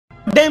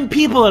Them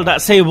people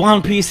that say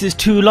One Piece is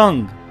too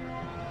long,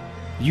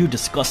 you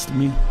disgust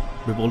me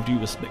with all due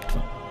respect,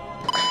 fam.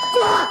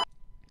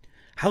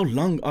 How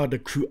long are the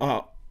crew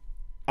our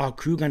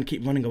crew gonna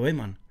keep running away,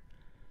 man?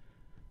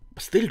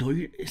 But still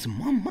though, it's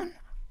Mom, man.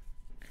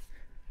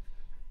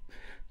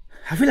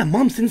 I feel like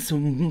Mom, since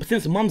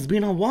Mom's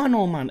been on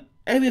Wano, man,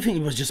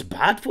 everything was just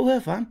bad for her,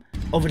 fam.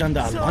 Other than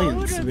the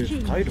alliance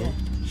with Kaido.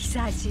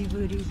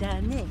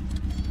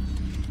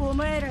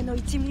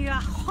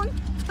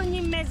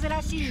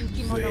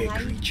 Rare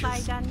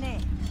creatures.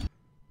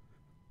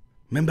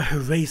 Remember her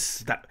race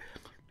that...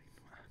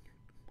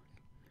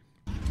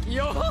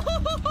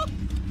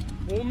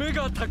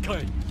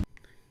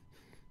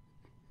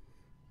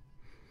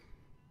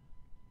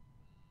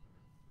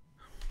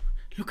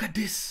 Look at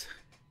this.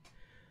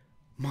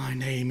 My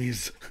name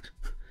is...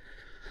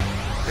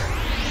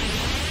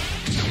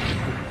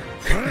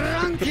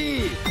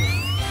 Franky!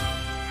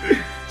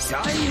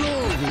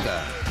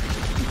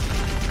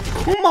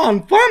 Come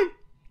on, fam!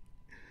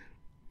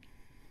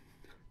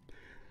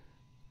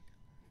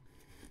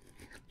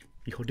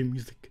 You heard the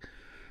music.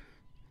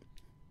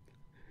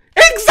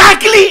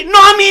 Exactly!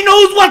 Nami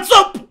knows what's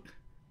up!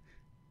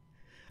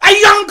 A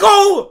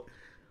Yonko!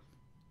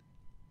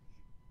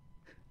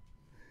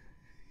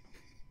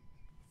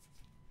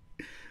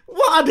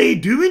 What are they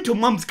doing to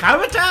Mom's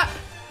character? Our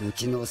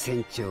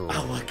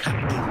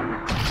captain.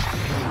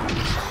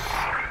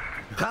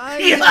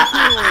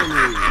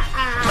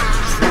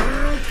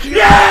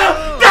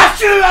 Yeah! That's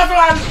true as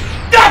well!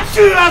 That's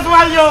true as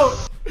well, yo!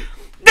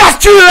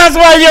 That's true as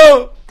well,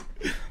 yo!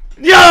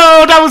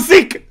 Yo, that was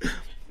sick!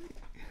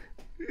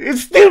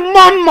 It's still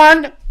Mom,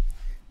 man!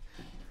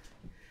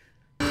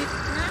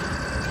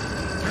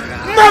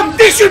 Mom,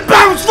 this should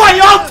bounce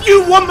fire off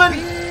you, woman!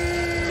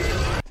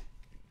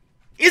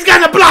 He's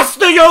gonna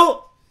blast her,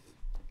 yo!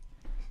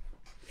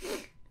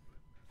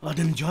 Oh,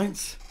 them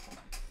giants.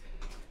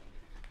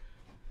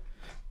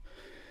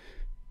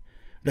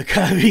 They're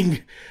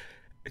carrying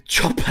a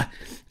chopper.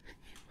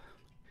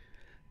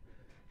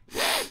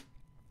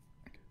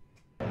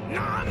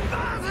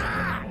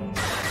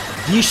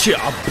 These shit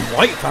are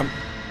bright, fam.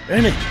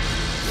 Ain't it?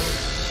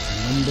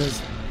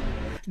 Numbers.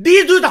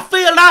 These dudes are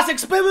failed ass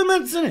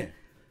experiments, innit?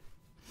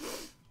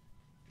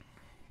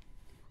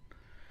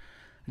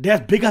 They're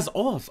as big as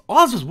ours.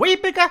 Ours was way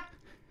bigger.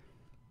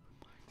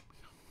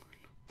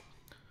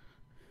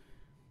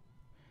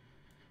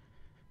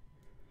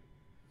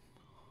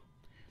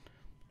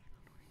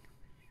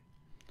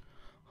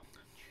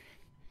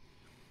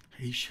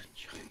 Asian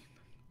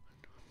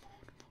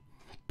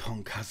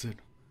punk hazard.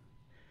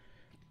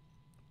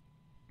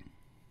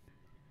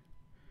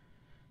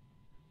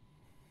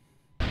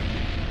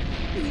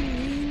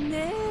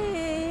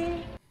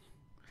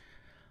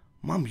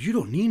 Mom, you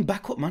don't need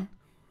backup, man.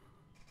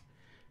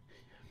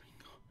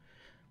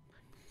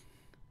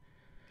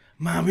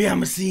 Man, we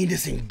haven't seen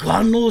this in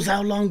God knows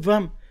how long,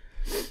 fam.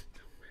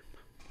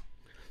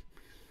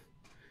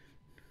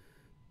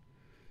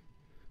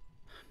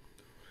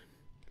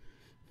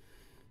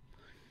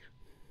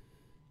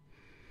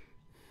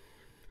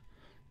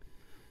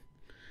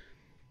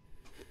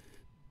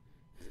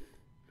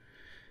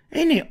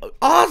 Ain't it?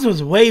 Ours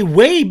was way,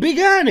 way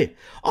bigger, ain't it?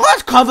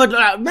 Ours covered,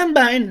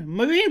 remember, in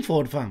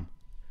Marineford, fam.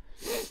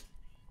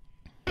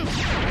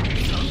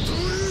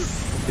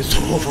 It's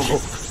over.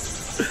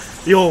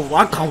 Yo,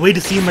 I can't wait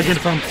to see him again,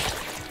 fam.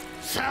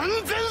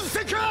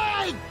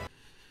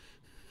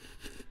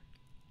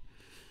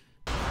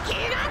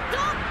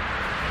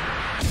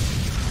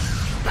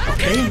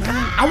 Okay,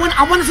 man. I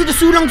want to see the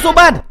Sulong so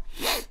bad.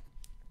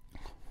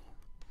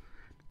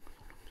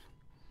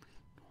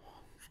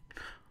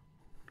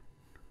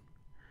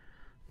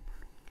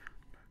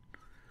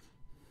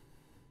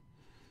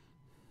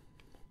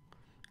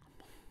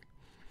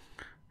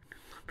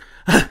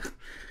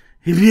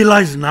 He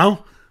realized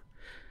now.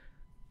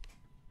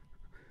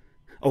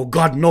 Oh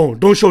God, no!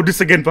 Don't show this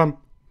again, fam.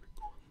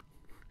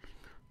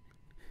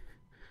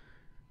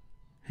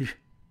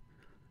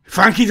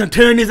 Franky's gonna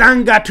turn his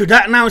anger to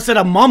that now instead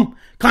of Mom.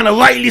 Kind of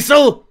rightly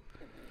so.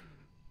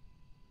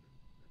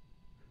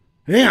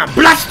 Yeah,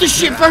 blast the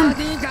shit, fam.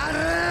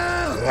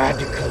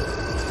 Radical.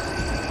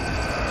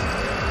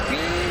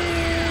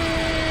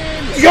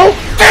 Yo,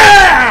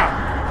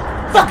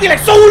 yeah! Fucking like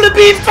solar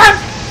beam,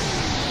 fam.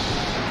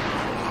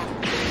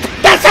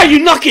 That's how you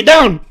knock it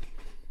down.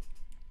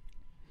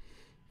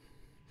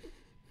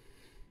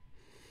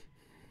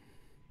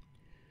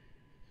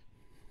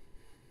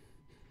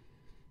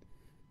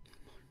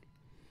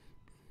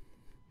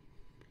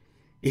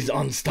 He's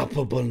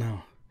unstoppable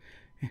now.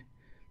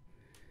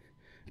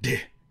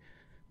 There.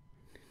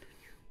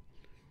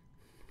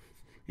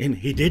 And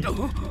he did. I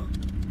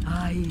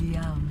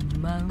am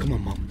Mom. Come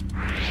on, Mom.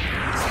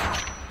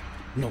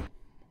 No,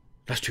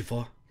 that's too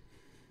far.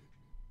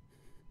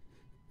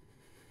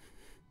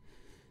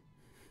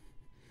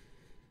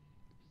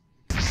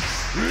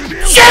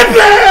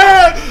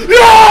 Champion!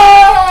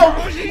 No!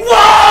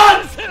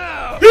 What?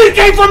 He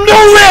came from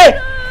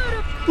nowhere!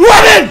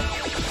 Running!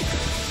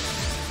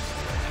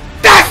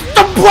 That's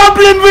the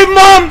problem with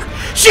Mom!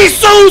 She's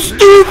so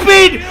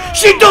stupid!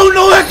 She don't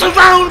know her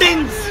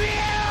surroundings!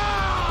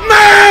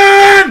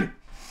 Man!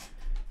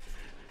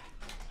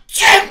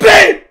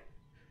 Chimpy!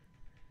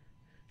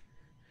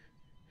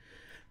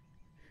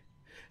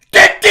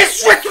 The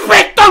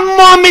disrespect on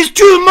mom is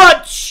too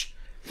much!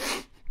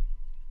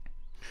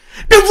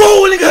 They're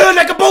rolling her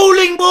like a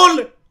bowling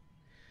ball!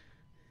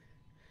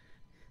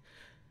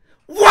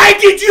 Why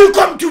did you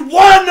come to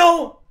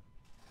Wano?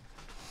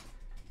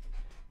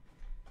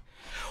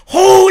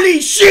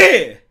 Holy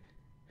shit!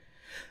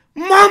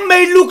 Mom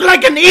may look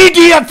like an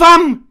idiot,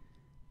 fam!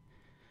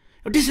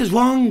 This is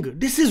wrong.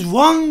 This is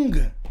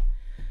wrong.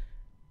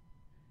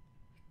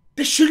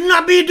 They should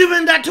not be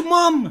doing that to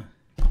mom.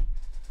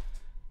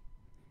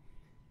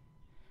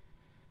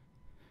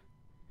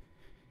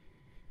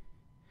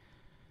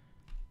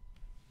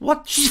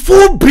 What? She's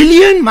 4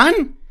 billion,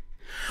 man.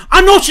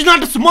 I know she's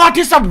not the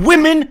smartest of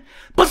women,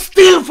 but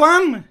still,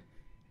 fam.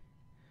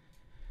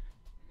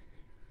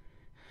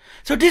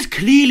 So this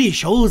clearly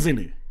shows in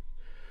it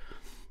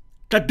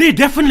that they're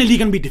definitely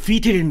gonna be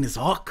defeated in this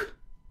arc.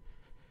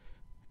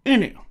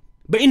 Innit?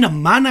 But in a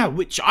manner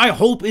which I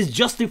hope is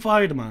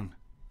justified, man.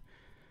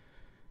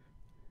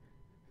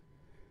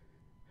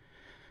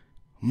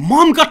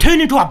 Mom got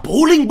turned into a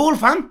bowling ball,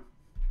 fam.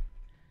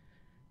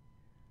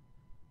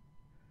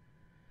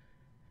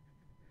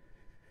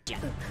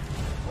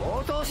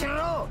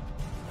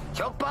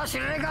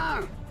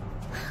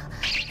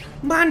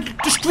 Man,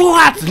 the Straw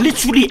Hats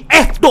literally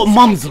effed up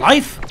Mom's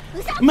life.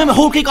 Remember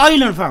Whole Cake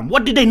Island, fam?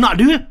 What did they not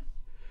do?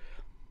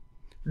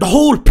 The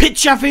whole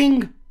picture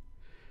thing.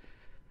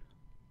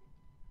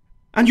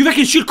 And you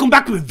reckon she'll come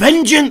back with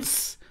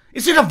vengeance?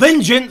 Instead of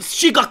vengeance,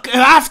 she got her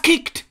ass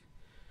kicked.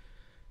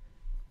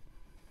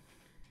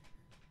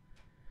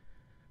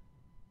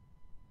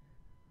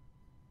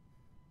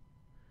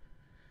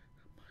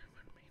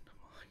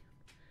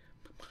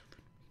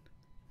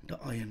 The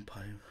iron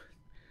pipe.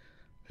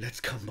 Let's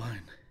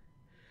combine.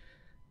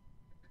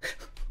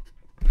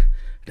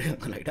 They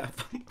don't like that.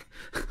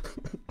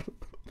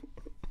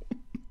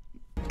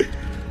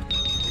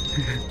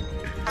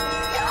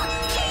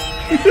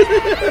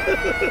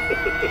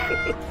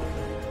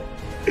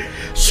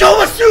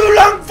 Show us too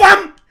long,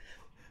 fam!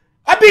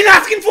 I've been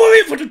asking for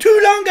it for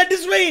too long at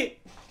this rate.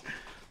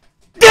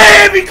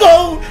 There we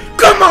go!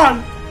 Come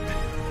on!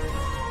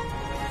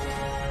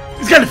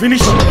 It's gonna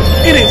finish.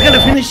 It's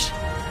gonna finish.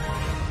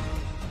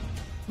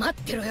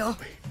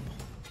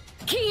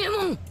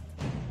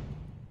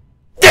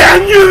 I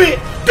knew it!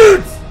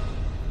 Dudes!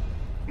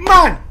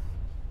 Man!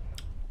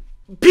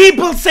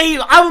 People say,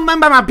 I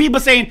remember my people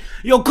saying,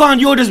 yo, Khan,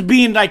 you're just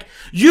being like,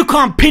 you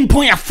can't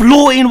pinpoint a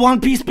flaw in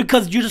One Piece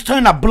because you just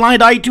turn a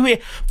blind eye to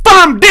it.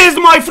 Fam, there's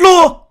my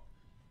flaw!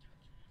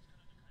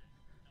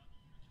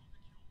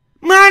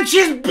 Man,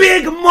 she's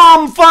Big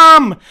Mom,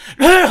 fam!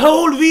 Her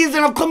whole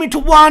reason of coming to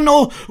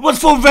Wano was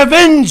for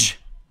revenge!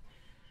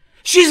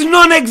 She's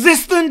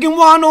non-existent in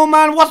Wano,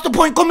 man! What's the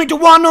point coming to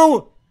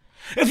Wano?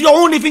 If the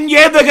only thing you're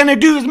ever gonna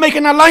do is make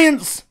an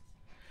alliance!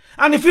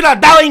 And if you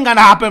like, that ain't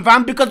gonna happen,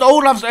 fam, because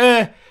Olaf's,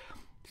 the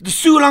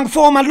Sulong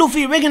form and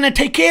Luffy, we're gonna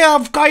take care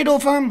of Kaido,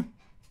 fam.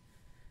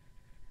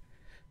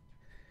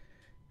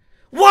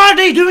 What are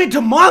they doing to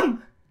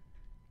Mom?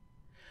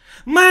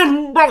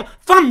 Man, bro,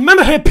 fam,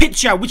 remember her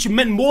picture, which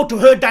meant more to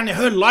her than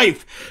her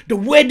life. The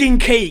wedding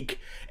cake.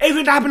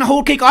 Everything that happened on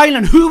Whole Cake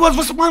Island. Who was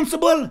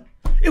responsible?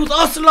 It was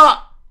us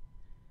lot.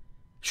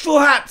 Straw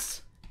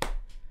Hats.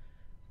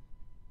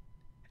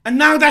 And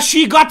now that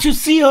she got to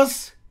see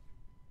us,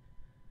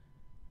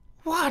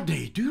 what are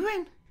they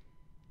doing?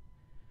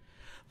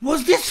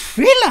 Was this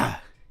filler?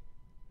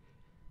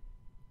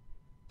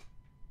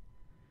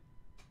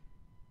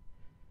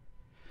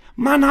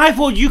 Man, I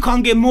thought you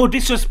can't get more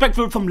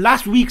disrespectful from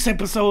last week's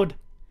episode.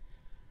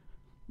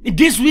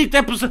 This week's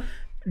episode,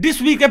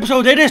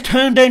 they just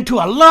turned into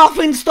a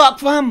laughing stock,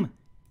 fam.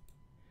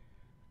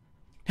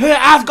 Her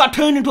ass got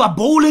turned into a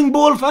bowling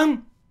ball,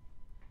 fam.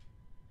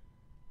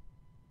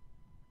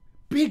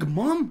 Big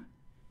Mom.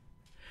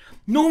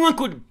 No one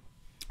could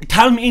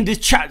tell me in this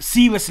chat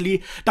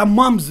seriously that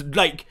Mom's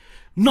like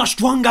not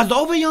strong as the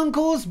other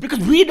youngos, because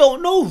we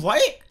don't know,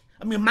 right?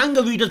 I mean,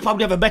 manga readers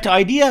probably have a better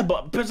idea,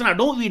 but person I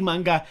don't read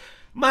manga,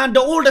 man,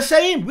 they're all the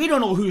same. We don't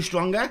know who's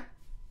stronger.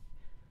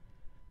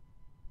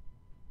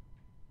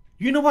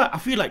 You know what? I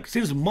feel like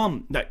since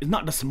Mom that is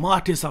not the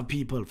smartest of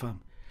people, fam,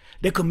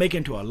 they could make it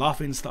into a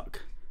laughing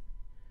stock.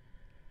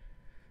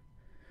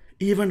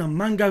 Even the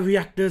manga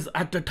reactors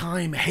at the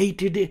time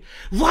hated it.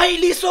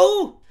 Rightly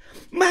so.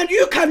 Man,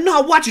 you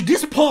cannot watch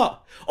this part.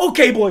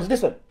 Okay, boys,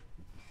 listen.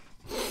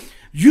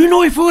 You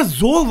know, if it was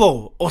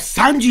Zoro or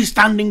Sanji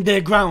standing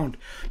their ground,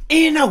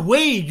 in a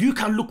way, you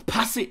can look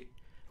past it.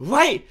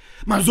 Right?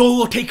 Man,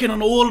 Zoro taking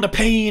on all the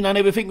pain and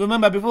everything,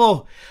 remember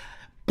before?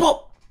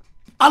 But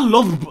I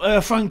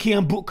love Franky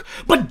and Book.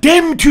 But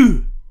them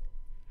two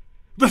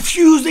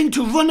refusing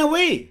to run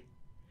away.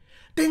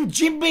 Then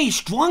Jinbei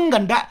strong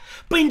on that,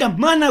 but in the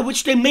manner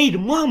which they made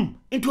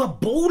Mom into a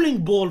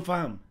bowling ball,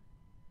 fam.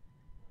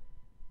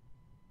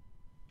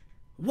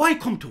 Why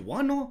come to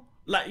Wano?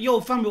 Like, yo,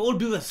 fam, with all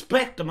due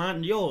respect,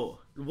 man. Yo,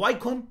 why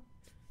come?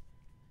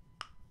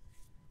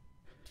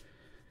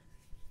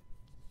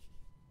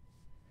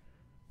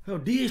 Yo,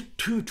 these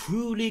two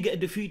truly get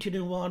defeated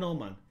in Wano,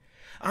 man.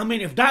 I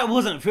mean, if that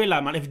wasn't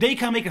filler, man, if they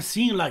can make a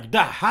scene like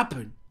that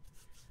happen,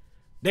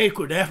 they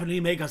could definitely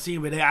make a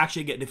scene where they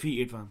actually get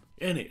defeated, fam.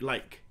 Innit?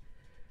 Like,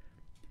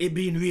 it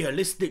being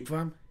realistic,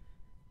 fam.